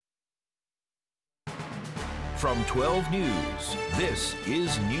From 12 News, this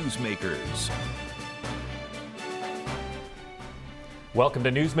is Newsmakers. Welcome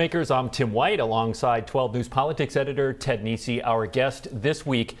to Newsmakers. I'm Tim White alongside 12 News Politics editor Ted Nesi. Our guest this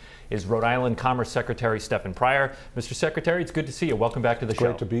week is Rhode Island Commerce Secretary Stephen Pryor. Mr. Secretary, it's good to see you. Welcome back to the show.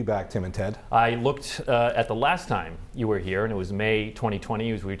 Great to be back, Tim and Ted. I looked at the last time you were here, and it was May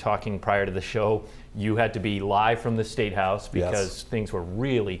 2020, as we were talking prior to the show. You had to be live from the State House because things were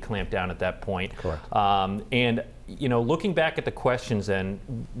really clamped down at that point. Correct. And you know, looking back at the questions then,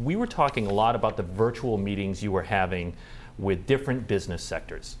 we were talking a lot about the virtual meetings you were having with different business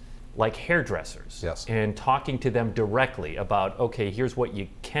sectors, like hairdressers, and talking to them directly about, okay, here's what you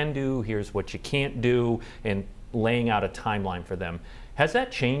can do, here's what you can't do, and laying out a timeline for them. Has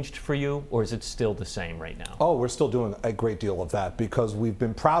that changed for you, or is it still the same right now? Oh, we're still doing a great deal of that because we've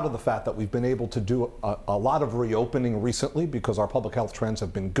been proud of the fact that we've been able to do a lot of reopening recently because our public health trends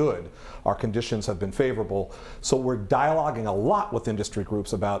have been good. Our conditions have been favorable. So we're dialoguing a lot with industry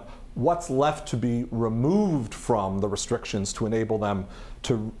groups about what's left to be removed from the restrictions to enable them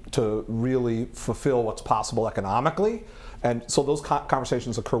to really fulfill what's possible economically. And so those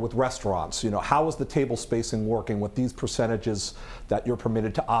conversations occur with restaurants. You know, how is the table spacing working with these percentages that you're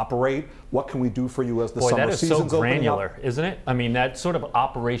permitted to operate? What can we do for you as the summer season's opening up? Boy, that is so granular, isn't it? I mean, that sort of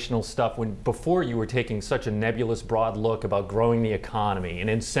operational stuff, when before you were taking such a nebulous broad look about growing the economy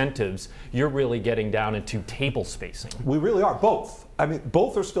and incentives, you're really getting down into table spacing. We really are, both. I mean,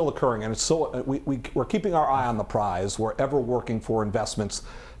 both are still occurring, and it's so we're keeping our eye on the prize. We're ever working for investments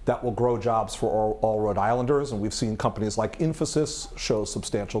that will grow jobs for all Rhode Islanders, and we've seen companies like Infosys show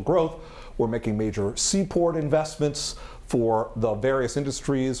substantial growth. We're making major seaport investments for the various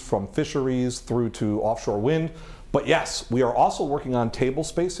industries, from fisheries through to offshore wind. But yes, we are also working on table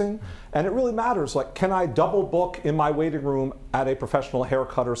spacing, and it really matters. Like, can I double book in my waiting room at a professional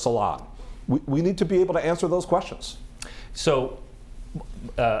haircut or salon? We need to be able to answer those questions. So,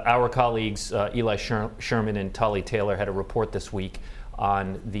 our colleagues Eli Sherman and Tully Taylor had a report this week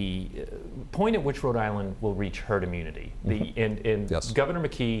on the point at which Rhode Island will reach herd immunity. Governor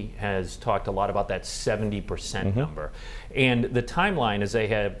McKee has talked a lot about that 70% number. And the timeline, as they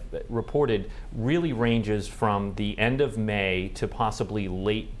have reported, really ranges from the end of May to possibly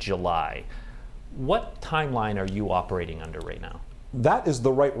late July. What timeline are you operating under right now? That is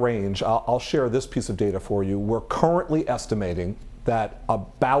the right range. I'll share this piece of data for you. We're currently estimating that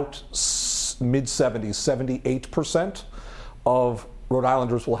about mid-70s, 78% of Rhode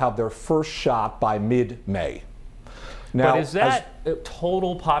Islanders will have their first shot by mid-May. Now, but is that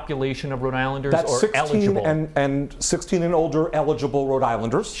total population of Rhode Islanders that's or 16 eligible? And 16 and older eligible Rhode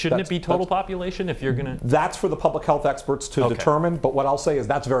Islanders. Shouldn't it be total population if you're going to? That's for the public health experts to determine, but what I'll say is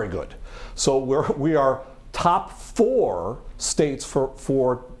that's very good. So we are top 4 states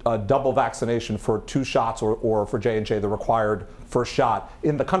for double vaccination for 2 shots or for J&J, the required first shot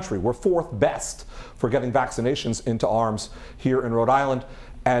in the country. We're 4th best for getting vaccinations into arms here in Rhode Island.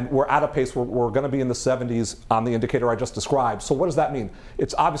 And we're at a pace where we're going to be in the 70s on the indicator I just described. So what does that mean?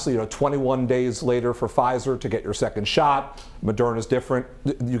 It's obviously 21 days later for Pfizer to get your second shot. Moderna's different.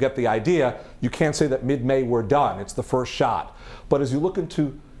 You get the idea. You can't say that mid-May we're done. It's the first shot. But as you look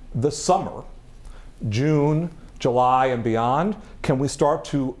into the summer, June, July, and beyond, can we start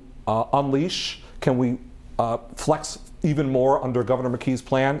to unleash? Can we flex even more under Governor McKee's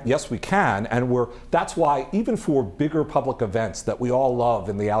plan? Yes, we can, and that's why even for bigger public events that we all love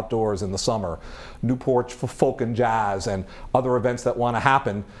in the outdoors in the summer, Newport Folk and Jazz and other events that want to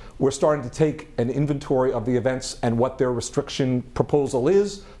happen, we're starting to take an inventory of the events and what their restriction proposal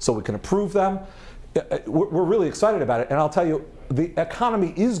is so we can approve them. We're really excited about it, and I'll tell you, the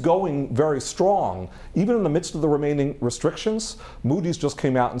economy is going very strong. Even in the midst of the remaining restrictions, Moody's just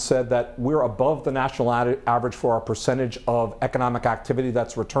came out and said that we're above the national average for our percentage of economic activity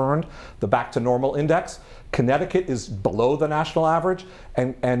that's returned, the back to normal index. Connecticut is below the national average,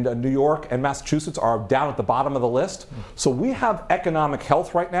 and New York and Massachusetts are down at the bottom of the list. So we have economic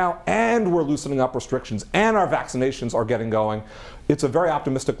health right now, and we're loosening up restrictions, and our vaccinations are getting going. It's a very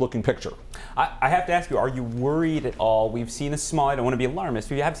optimistic looking picture. I have to ask you, are you worried at all? We've seen a small, I don't want to be alarmist,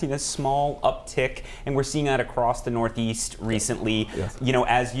 but we have seen a small uptick, and we're seeing that across the Northeast recently. Yes. You know,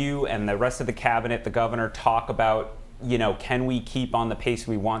 as you and the rest of the cabinet, the governor talk about, can we keep on the pace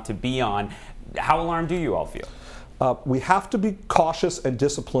we want to be on? How alarmed do you all feel? We have to be cautious and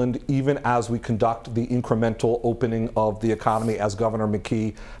disciplined even as we conduct the incremental opening of the economy as Governor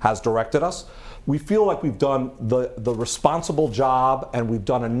McKee has directed us. We feel like we've done the responsible job and we've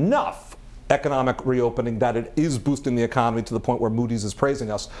done enough economic reopening that it is boosting the economy to the point where Moody's is praising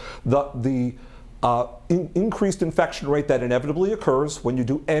us. The Increased infection rate that inevitably occurs when you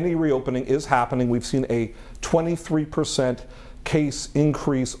do any reopening is happening. We've seen a 23% case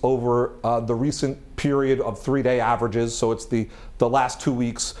increase over the recent period of 3-day averages, so it's the last 2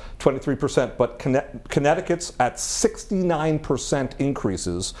 weeks, 23%, but Connecticut's at 69%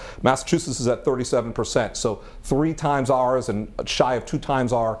 increases. Massachusetts is at 37%, so 3 times ours and shy of 2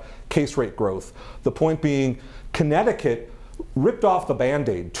 times our case rate growth. The point being, Connecticut ripped off the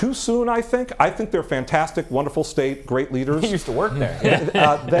Band-Aid too soon, I think. I think they're fantastic, wonderful state, great leaders. He used to work there.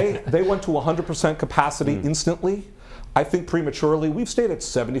 They went to 100% capacity instantly. I think prematurely. We've stayed at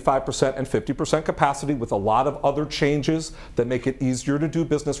 75% and 50% capacity with a lot of other changes that make it easier to do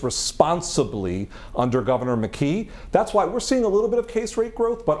business responsibly under Governor McKee. That's why we're seeing a little bit of case rate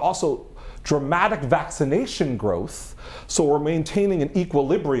growth, but also dramatic vaccination growth. So we're maintaining an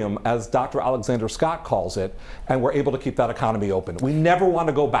equilibrium, as Dr. Alexander Scott calls it, and we're able to keep that economy open. We never want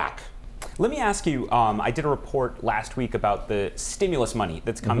to go back. Let me ask you, I did a report last week about the stimulus money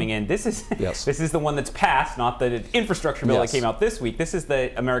that's coming in. This is this is the one that's passed, not the infrastructure bill that came out this week. This is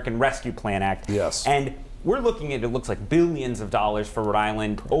the American Rescue Plan Act. Yes. And we're looking at, it looks like billions of dollars for Rhode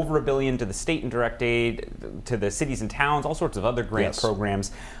Island, over $1 billion to the state in direct aid, to the cities and towns, all sorts of other grant programs.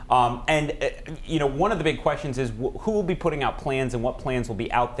 You know, one of the big questions is who will be putting out plans and what plans will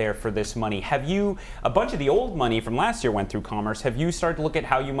be out there for this money. Have you, a bunch of the old money from last year went through Commerce, have you started to look at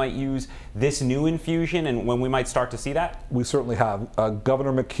how you might use this new infusion and when we might start to see that? We certainly have.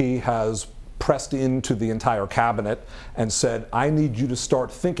 Governor McKee has pressed into the entire cabinet and said, I need you to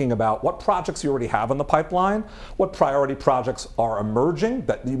start thinking about what projects you already have in the pipeline, what priority projects are emerging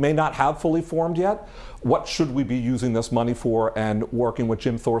that you may not have fully formed yet, what should we be using this money for, and working with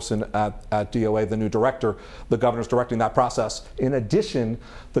Jim Thorson at DOA, the new director. The governor's directing that process. In addition,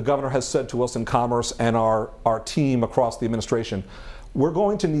 the governor has said to us in Commerce and our team across the administration, we're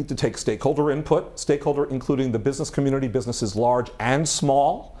going to need to take stakeholder input, stakeholder including the business community, businesses large and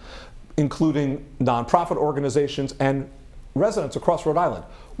small, including nonprofit organizations and residents across Rhode Island.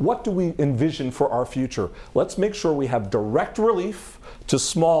 What do we envision for our future? Let's make sure we have direct relief to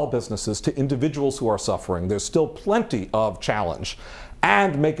small businesses, to individuals who are suffering. There's still plenty of challenge.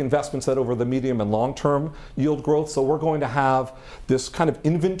 And make investments that over the medium and long term yield growth. So we're going to have this kind of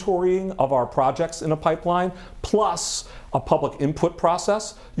inventorying of our projects in a pipeline, plus a public input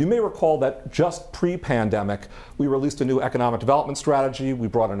process. You may recall that just pre-pandemic, we released a new economic development strategy. We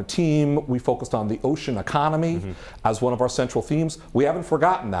brought in a team. We focused on the ocean economy as one of our central themes. We haven't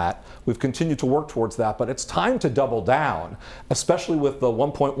forgotten that. We've continued to work towards that, but it's time to double down, especially with the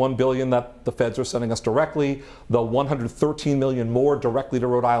 $1.1 billion that the feds are sending us directly, the $113 million more directly to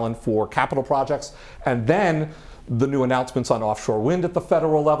Rhode Island for capital projects, and then the new announcements on offshore wind at the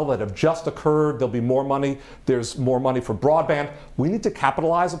federal level that have just occurred. There'll be more money. There's more money for broadband. We need to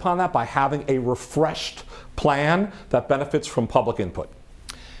capitalize upon that by having a refreshed plan that benefits from public input.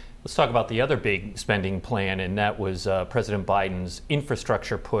 Let's talk about the other big spending plan, and that was President Biden's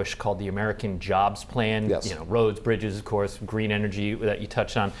infrastructure push called the American Jobs Plan. Yes. You know, roads, bridges, of course, green energy that you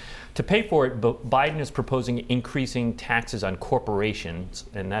touched on. To pay for it, Biden is proposing increasing taxes on corporations,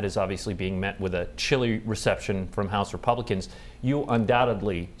 and that is obviously being met with a chilly reception from House Republicans. You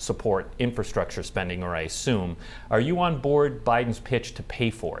undoubtedly support infrastructure spending, or I assume. Are you on board Biden's pitch to pay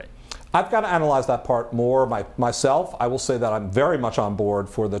for it? I've got to analyze that part more myself. I will say that I'm very much on board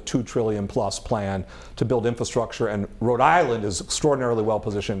for the $2 trillion plus plan to build infrastructure, and Rhode Island is extraordinarily well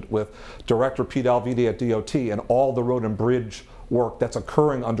positioned with Director Pete Alvidi at DOT and all the road and bridge work that's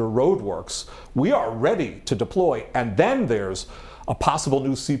occurring under Roadworks. We are ready to deploy, and then there's a possible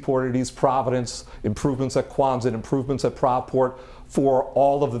new seaport at East Providence, improvements at Quonset, improvements at Provport for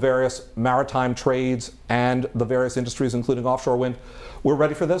all of the various maritime trades and the various industries, including offshore wind. We're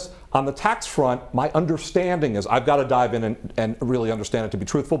ready for this. On the tax front, my understanding is, I've got to dive in and really understand it to be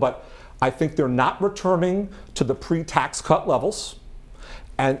truthful, but I think they're not returning to the pre-tax cut levels.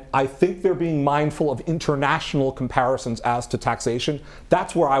 And I think they're being mindful of international comparisons as to taxation.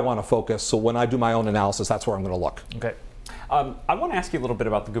 That's where I want to focus. So when I do my own analysis, that's where I'm going to look. Okay. I want to ask you a little bit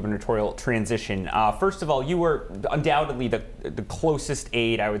about the gubernatorial transition. First of all, you were undoubtedly the closest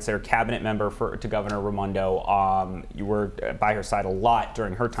aide, I would say, or cabinet member to Governor Raimondo. You were by her side a lot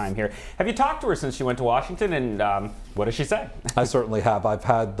during her time here. Have you talked to her since she went to Washington, and what does she say? I certainly have. I've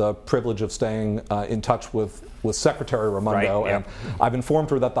had the privilege of staying in touch with Secretary Raimondo, and I've informed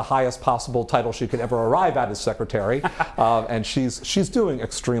her that the highest possible title she could ever arrive at is secretary, and she's doing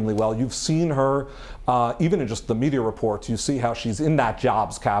extremely well. You've seen her, even in just the media reports, you see how she's in that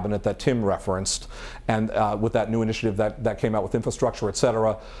jobs cabinet that Tim referenced, and with that new initiative that came out with infrastructure, et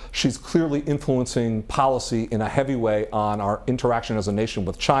cetera. She's clearly influencing policy in a heavy way on our interaction as a nation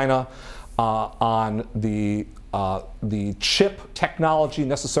with China. on the chip technology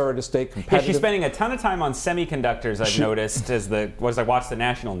necessary to stay competitive. Yeah, she's spending a ton of time on semiconductors, I've noticed, as I watch the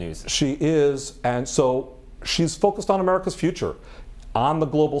national news. She is, and so she's focused on America's future, on the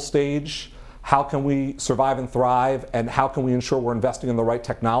global stage. How can we survive and thrive, and how can we ensure we're investing in the right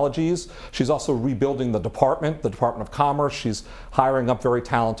technologies? She's also rebuilding the Department of Commerce. She's hiring up very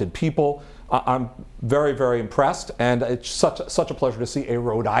talented people. I'm very, very impressed, and it's such a pleasure to see a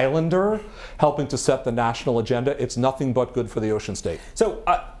Rhode Islander helping to set the national agenda. It's nothing but good for the Ocean State. So,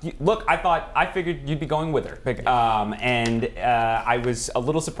 look, I figured you'd be going with her, I was a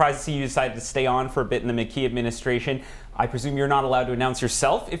little surprised to see you decided to stay on for a bit in the McKee administration. I presume you're not allowed to announce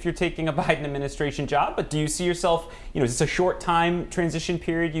yourself if you're taking a Biden administration job, but do you see yourself, is this a short time transition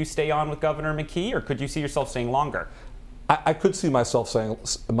period you stay on with Governor McKee, or could you see yourself staying longer? I could see myself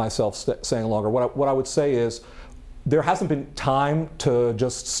saying longer. What I would say is there hasn't been time to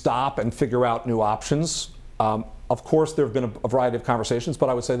just stop and figure out new options. Of course, there have been a variety of conversations, but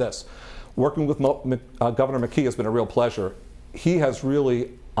I would say this. Working with Governor McKee has been a real pleasure. He has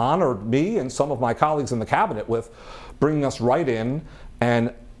really honored me and some of my colleagues in the cabinet with bringing us right in,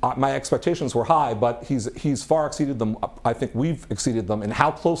 and my expectations were high, but he's far exceeded them. I think we've exceeded them in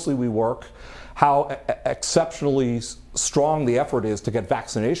how closely we work, how exceptionally strong the effort is to get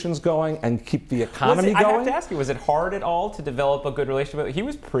vaccinations going and keep the economy going. I have to ask you, was it hard at all to develop a good relationship? He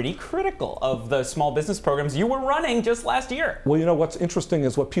was pretty critical of the small business programs you were running just last year. Well, what's interesting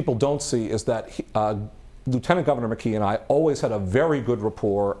is what people don't see is that Lieutenant Governor McKee and I always had a very good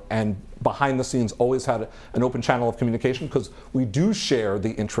rapport, and behind the scenes always had an open channel of communication, because we do share the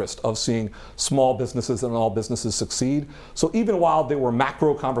interest of seeing small businesses and all businesses succeed. So even while there were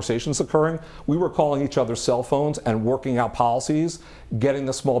macro conversations occurring, we were calling each other's cell phones and working out policies, getting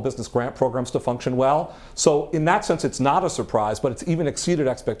the small business grant programs to function well. So in that sense, it's not a surprise, but it's even exceeded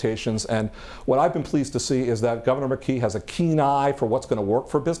expectations. And what I've been pleased to see is that Governor McKee has a keen eye for what's going to work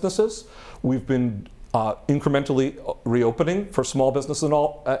for businesses. We've been incrementally reopening for small business and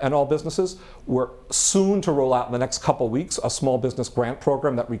all businesses. We're soon to roll out in the next couple weeks a small business grant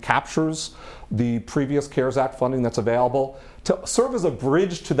program that recaptures the previous CARES Act funding that's available to serve as a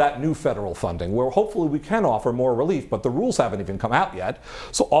bridge to that new federal funding, where hopefully we can offer more relief, but the rules haven't even come out yet.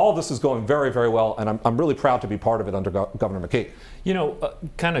 So all this is going very, very well, and I'm really proud to be part of it under Governor McKee.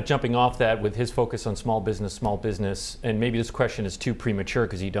 Kind of jumping off that with his focus on small business, and maybe this question is too premature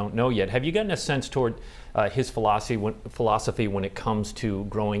because you don't know yet. Have you gotten a sense toward his philosophy when it comes to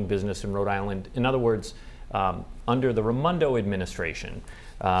growing business in Rhode Island? In other words, under the Raimondo administration,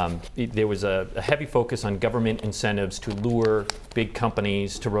 there was a heavy focus on government incentives to lure big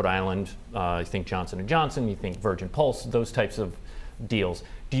companies to Rhode Island. You think Johnson & Johnson, you think Virgin Pulse, those types of deals.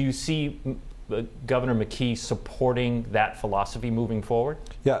 Do you see Governor McKee supporting that philosophy moving forward?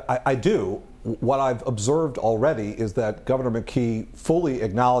 Yeah, I do. What I've observed already is that Governor McKee fully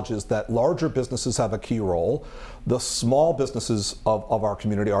acknowledges that larger businesses have a key role. The small businesses of our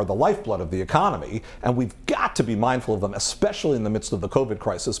community are the lifeblood of the economy, and we've got to be mindful of them, especially in the midst of the COVID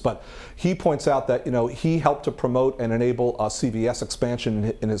crisis. But he points out that he helped to promote and enable a CVS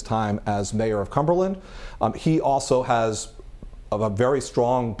expansion in his time as mayor of Cumberland. He also has a very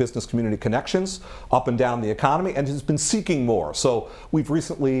strong business community connections up and down the economy, and has been seeking more. So we've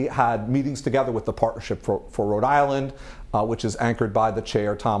recently had meetings together with the Partnership for Rhode Island, which is anchored by the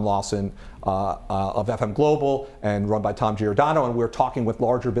chair, Tom Lawson, of FM Global, and run by Tom Giordano. And we're talking with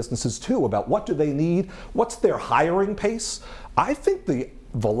larger businesses too about what do they need, what's their hiring pace. I think the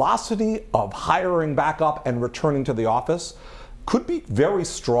velocity of hiring back up and returning to the office could be very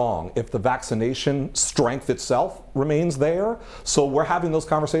strong if the vaccination strength itself remains there. So we're having those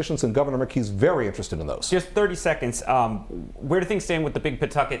conversations, and Governor McKee's very interested in those. Just 30 seconds. Where do things stand with the big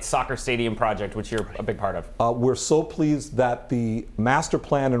Pawtucket soccer stadium project, which you're a big part of? We're so pleased that the master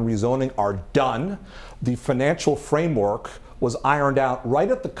plan and rezoning are done. The financial framework was ironed out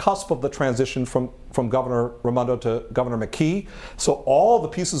right at the cusp of the transition from Governor Raimondo to Governor McKee. So all the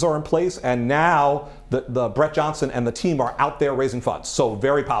pieces are in place, and now the Brett Johnson and the team are out there raising funds. So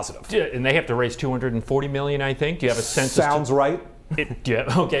very positive. Yeah, and they have to raise $240 million, I think. Do you have a sense? Sounds right.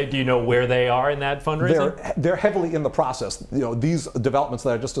 Okay. Do you know where they are in that fundraising? They're heavily in the process. These developments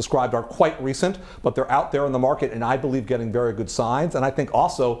that I just described are quite recent, but they're out there in the market, and I believe getting very good signs. And I think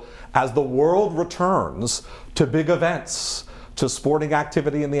also, as the world returns to big events, to sporting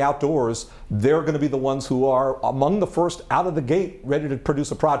activity in the outdoors, they're going to be the ones who are among the first out of the gate ready to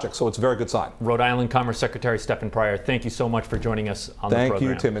produce a project. So it's a very good sign. Rhode Island Commerce Secretary Stephen Pryor, thank you so much for joining us on the program. Thank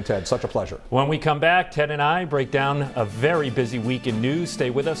you, Tim and Ted. Such a pleasure. When we come back, Ted and I break down a very busy week in news. Stay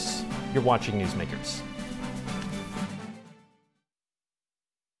with us. You're watching Newsmakers.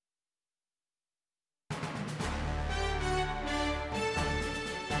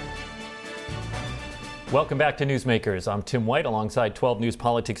 Welcome back to Newsmakers. I'm Tim White alongside 12 News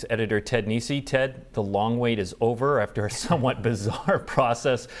Politics editor Ted Nesi. Ted, the long wait is over after a somewhat bizarre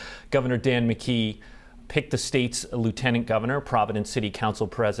process. Governor Dan McKee picked the state's lieutenant governor. Providence City Council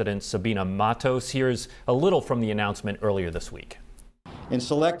President Sabina Matos. Here's a little from the announcement earlier this week. In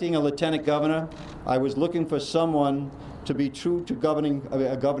selecting a lieutenant governor, I was looking for someone to be true to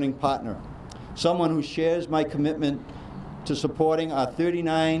a governing partner, someone who shares my commitment to supporting our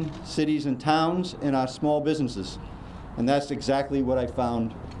 39 cities and towns and our small businesses. And that's exactly what I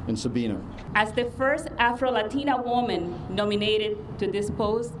found in Sabina. As the first Afro-Latina woman nominated to this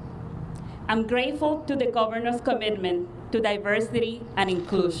post, I'm grateful to the governor's commitment to diversity and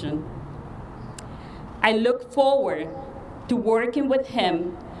inclusion. I look forward to working with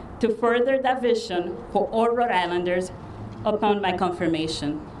him to further that vision for all Rhode Islanders upon my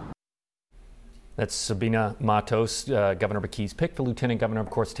confirmation. That's Sabina Matos, Governor McKee's pick for lieutenant governor. Of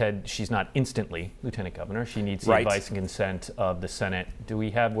course, Ted, she's not instantly lieutenant governor. She needs the advice and consent of the Senate.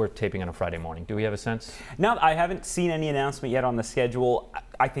 We're taping on a Friday morning. Do we have a sense? No, I haven't seen any announcement yet on the schedule.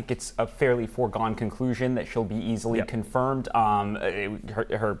 I think it's a fairly foregone conclusion that she'll be easily confirmed.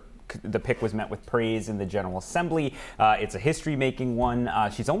 The pick was met with praise in the General Assembly. It's a history-making one.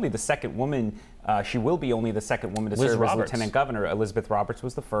 She's only the second woman. She will be only the second woman to serve as lieutenant governor. Elizabeth Roberts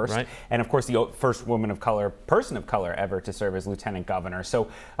was the first, and of course the first person of color ever to serve as lieutenant governor. So,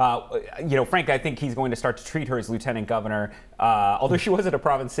 Frank, I think he's going to start to treat her as lieutenant governor. Although she was at a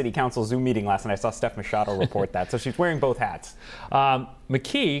Providence City Council Zoom meeting last night, I saw Steph Machado report that. So she's wearing both hats.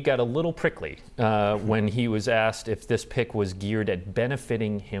 McKee got a little prickly when he was asked if this pick was geared at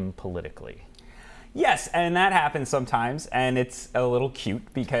benefiting him politically. Yes, and that happens sometimes, and it's a little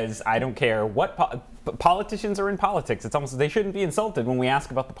cute because I don't care what politicians are in politics. It's almost they shouldn't be insulted when we ask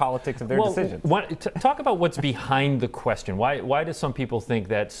about the politics of their decisions. Talk about what's behind the question. Why do some people think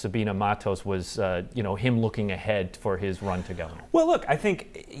that Sabina Matos was, him looking ahead for his run to governor? Well, look, I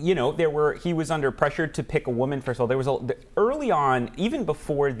think he was under pressure to pick a woman. First of all, there was early on, even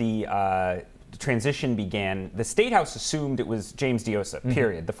before the transition began, the State House assumed it was James Diossa,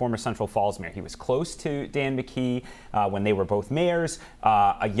 period, the former Central Falls mayor. He was close to Dan McKee when they were both mayors,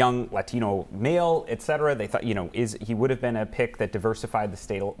 a young Latino male, etc. They thought, he would have been a pick that diversified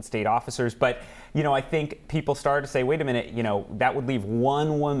the state officers. But, I think people started to say, wait a minute, that would leave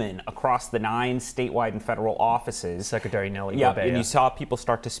one woman across the 9 statewide and federal offices. Secretary Nellie Gorbea. And you saw people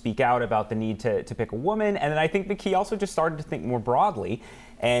start to speak out about the need to pick a woman. And then I think McKee also just started to think more broadly.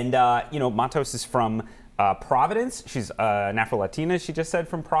 And, Matos is from Providence. She's an Afro-Latina, she just said,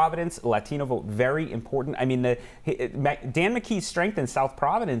 from Providence. Latino vote, very important. I mean, Dan McKee's strength in South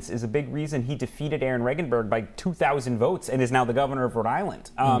Providence is a big reason he defeated Aaron Regenberg by 2,000 votes and is now the governor of Rhode Island.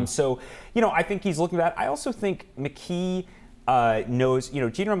 So, I think he's looking at that. I also think McKee knows,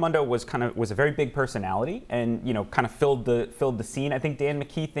 Gina Raimondo was a very big personality and, kind of filled the scene. I think Dan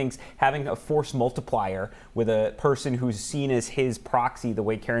McKee thinks having a force multiplier with a person who's seen as his proxy the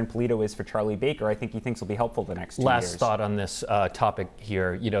way Karen Polito is for Charlie Baker, I think he thinks will be helpful the next 2 years. Last thought on this topic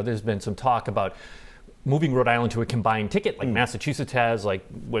here. There's been some talk about moving Rhode Island to a combined ticket like Massachusetts has, like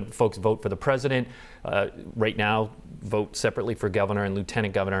when folks vote for the president. Right now, vote separately for governor and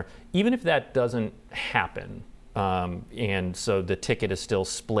lieutenant governor. Even if that doesn't happen, and so the ticket is still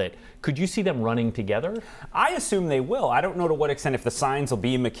split, could you see them running together? I assume they will. I don't know to what extent, if the signs will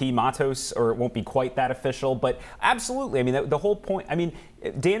be McKee Matos or it won't be quite that official, but absolutely. I mean, the whole point,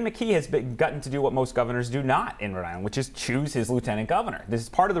 Dan McKee has gotten to do what most governors do not in Rhode Island, which is choose his lieutenant governor. This is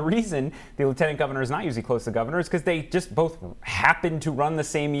part of the reason the lieutenant governor is not usually close to the governor, is because they just both happen to run the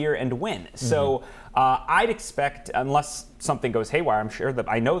same year and win. So I'd expect, unless something goes haywire,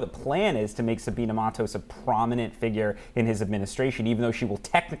 I know the plan is to make Sabina Matos a prominent figure in his administration, even though she will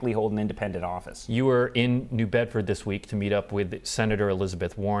technically hold an independent office. You were in New Bedford this week to meet up with Senator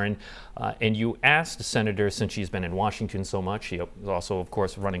Elizabeth Warren, and you asked the senator, since she's been in Washington so much, she is also, of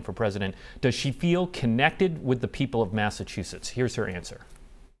course, running for president, does she feel connected with the people of Massachusetts? Here's her answer.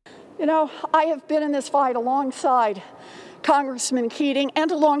 I have been in this fight alongside Congressman Keating and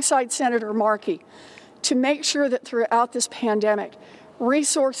alongside Senator Markey to make sure that throughout this pandemic,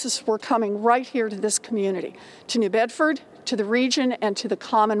 resources were coming right here to this community, to New Bedford, to the region, and to the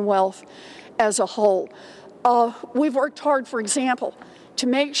Commonwealth as a whole. We've worked hard, for example, to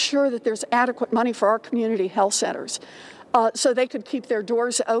make sure that there's adequate money for our community health centers so they could keep their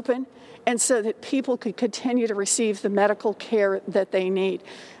doors open and so that people could continue to receive the medical care that they need.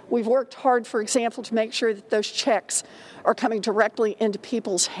 We've worked hard, for example, to make sure that those checks are coming directly into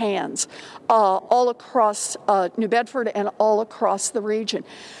people's hands all across New Bedford and all across the region.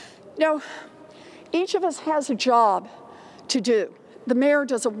 Each of us has a job to do. The mayor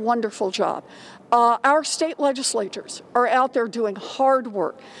does a wonderful job. Our state legislators are out there doing hard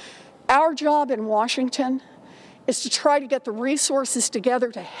work. Our job in Washington is to try to get the resources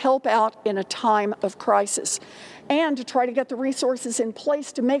together to help out in a time of crisis and to try to get the resources in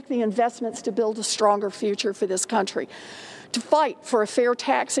place to make the investments to build a stronger future for this country, to fight for a fair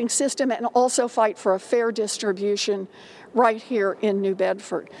taxing system and also fight for a fair distribution right here in New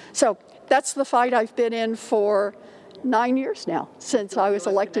Bedford. So that's the fight I've been in for 9 years now, since I was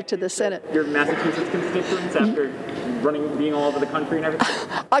elected to the Senate. Your Massachusetts constituents after being all over the country and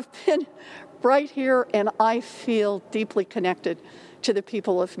everything? I've been right here, and I feel deeply connected to the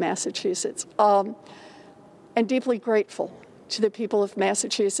people of Massachusetts, and deeply grateful to the people of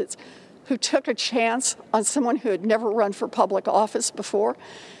Massachusetts who took a chance on someone who had never run for public office before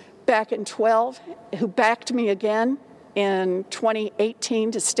back in 2012, who backed me again in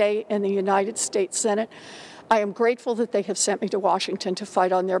 2018 to stay in the United States Senate. I am grateful that they have sent me to Washington to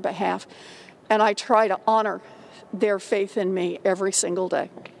fight on their behalf, and I try to honor their faith in me every single day.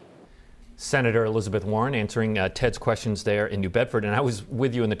 Senator Elizabeth Warren answering Ted's questions there in New Bedford. And I was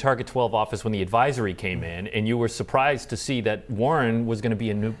with you in the Target 12 office when the advisory came in, and you were surprised to see that Warren was going to be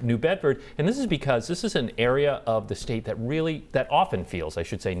in New Bedford. And this is because this is an area of the state that often feels, I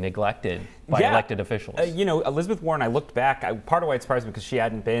should say, neglected by elected officials. Elizabeth Warren, I looked back, part of why it surprised me because she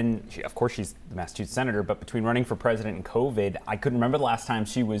hadn't been, of course she's the Massachusetts senator, but between running for president and COVID, I couldn't remember the last time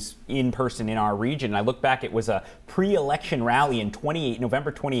she was in person in our region. And I looked back, it was a pre-election rally in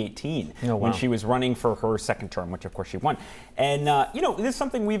November 2018. When she was running for her second term, which of course she won. And, this is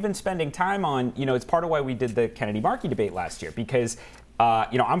something we've been spending time on. It's part of why we did the Kennedy-Markey debate last year, because,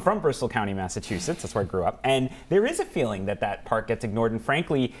 I'm from Bristol County, Massachusetts. That's where I grew up. And there is a feeling that part gets ignored. And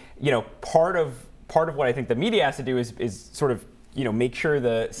frankly, part of what I think the media has to do is sort of make sure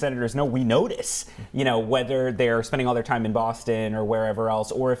the senators know we notice, whether they're spending all their time in Boston or wherever else,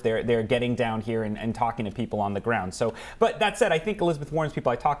 or if they're getting down here and talking to people on the ground. So, but that said, I think Elizabeth Warren's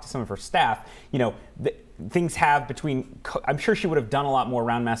people, I talked to some of her staff, things have I'm sure she would have done a lot more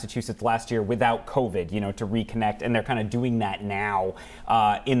around Massachusetts last year without COVID, to reconnect, and they're kind of doing that now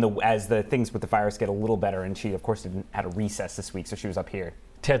as the things with the virus get a little better. And she, of course, had a recess this week, so she was up here.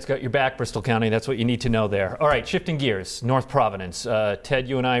 Ted's got your back, Bristol County. That's what you need to know there. All right, shifting gears, North Providence. Ted,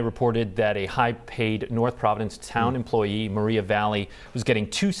 you and I reported that a high-paid North Providence town employee, Maria Valley, was getting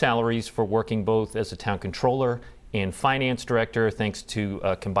 2 salaries for working both as a town controller and finance director, thanks to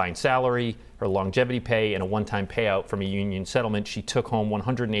a combined salary, her longevity pay, and a one-time payout from a union settlement. She took home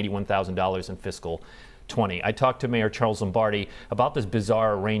 $181,000 in fiscal 20. I talked to Mayor Charles Lombardi about this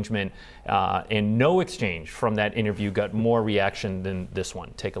bizarre arrangement, and no exchange from that interview got more reaction than this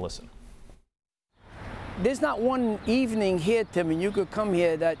one. Take a listen. There's not one evening here, Tim, and you could come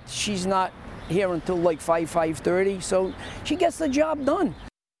here that she's not here until like 5:30, so she gets the job done.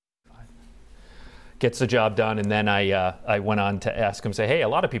 Gets the job done, and then I went on to ask him, say, hey, a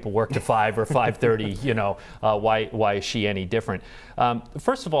lot of people work to 5 or 5:30, why is she any different?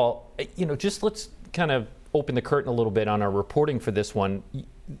 First of all, just let's kind of open the curtain a little bit on our reporting for this one.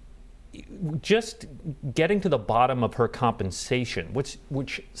 Just getting to the bottom of her compensation,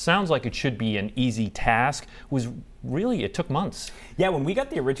 which sounds like it should be an easy task, it took months. Yeah, when we got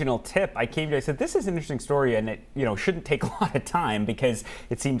the original tip, I came to you, I said, this is an interesting story, and it shouldn't take a lot of time because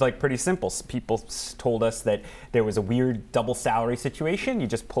it seemed like pretty simple. People told us that there was a weird double salary situation. You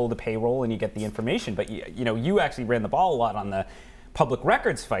just pull the payroll and you get the information. But you actually ran the ball a lot on the public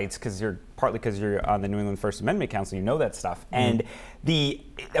records fights partly because you're on the New England First Amendment Council, you know that stuff. Mm-hmm. And the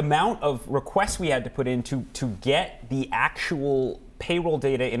amount of requests we had to put in to get the actual payroll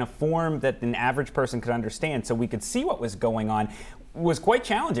data in a form that an average person could understand so we could see what was going on was quite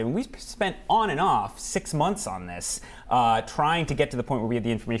challenging. We spent on and off 6 months on this, trying to get to the point where we had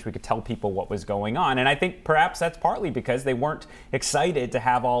the information we could tell people what was going on. And I think perhaps that's partly because they weren't excited to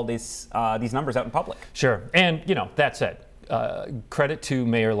have all these numbers out in public. Sure. And, that said, credit to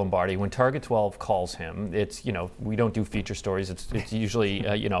Mayor Lombardi. When Target 12 calls him, it's, we don't do feature stories. It's usually,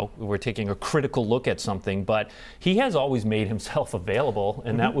 we're taking a critical look at something, but he has always made himself available.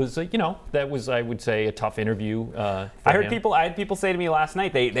 And that was, I would say, a tough interview. I had people say to me last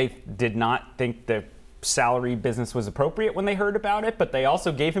night, they did not think the salary business was appropriate when they heard about it, but they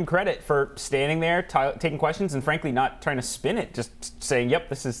also gave him credit for standing there, taking questions, and frankly not trying to spin it, just saying, yep,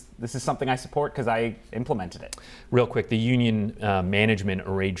 this is something I support because I implemented it. Real quick, the union management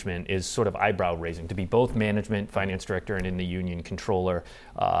arrangement is sort of eyebrow raising to be both management, finance director, and in the union controller.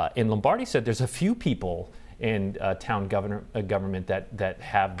 And Lombardi said there's a few people and town government that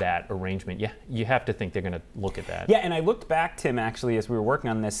have that arrangement. Yeah, you have to think they're going to look at that. Yeah, and I looked back, Tim, actually, as we were working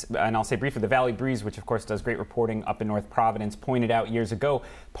on this, and I'll say briefly, the Valley Breeze, which of course does great reporting up in North Providence, pointed out years ago,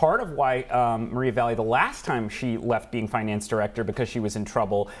 part of why Maria Valley, the last time she left being finance director because she was in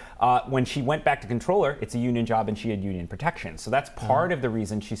trouble, when she went back to controller, it's a union job and she had union protection. So that's part of the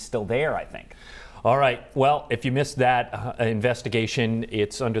reason she's still there, I think. All right. Well, if you missed that investigation,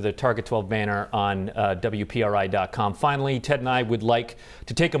 it's under the Target 12 banner on WPRI.com. Finally, Ted and I would like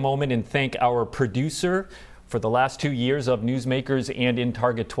to take a moment and thank our producer for the last 2 years of Newsmakers and in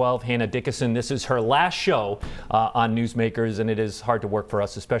Target 12, Hannah Dickinson. This is her last show on Newsmakers, and it is hard to work for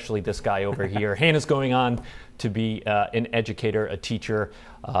us, especially this guy over here. Hannah's going on to be an educator, a teacher,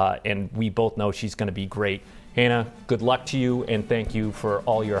 and we both know she's going to be great. Hannah, good luck to you, and thank you for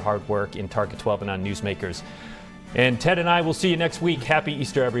all your hard work in Target 12 and on Newsmakers. And Ted and I will see you next week. Happy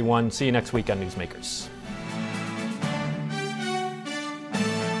Easter, everyone. See you next week on Newsmakers.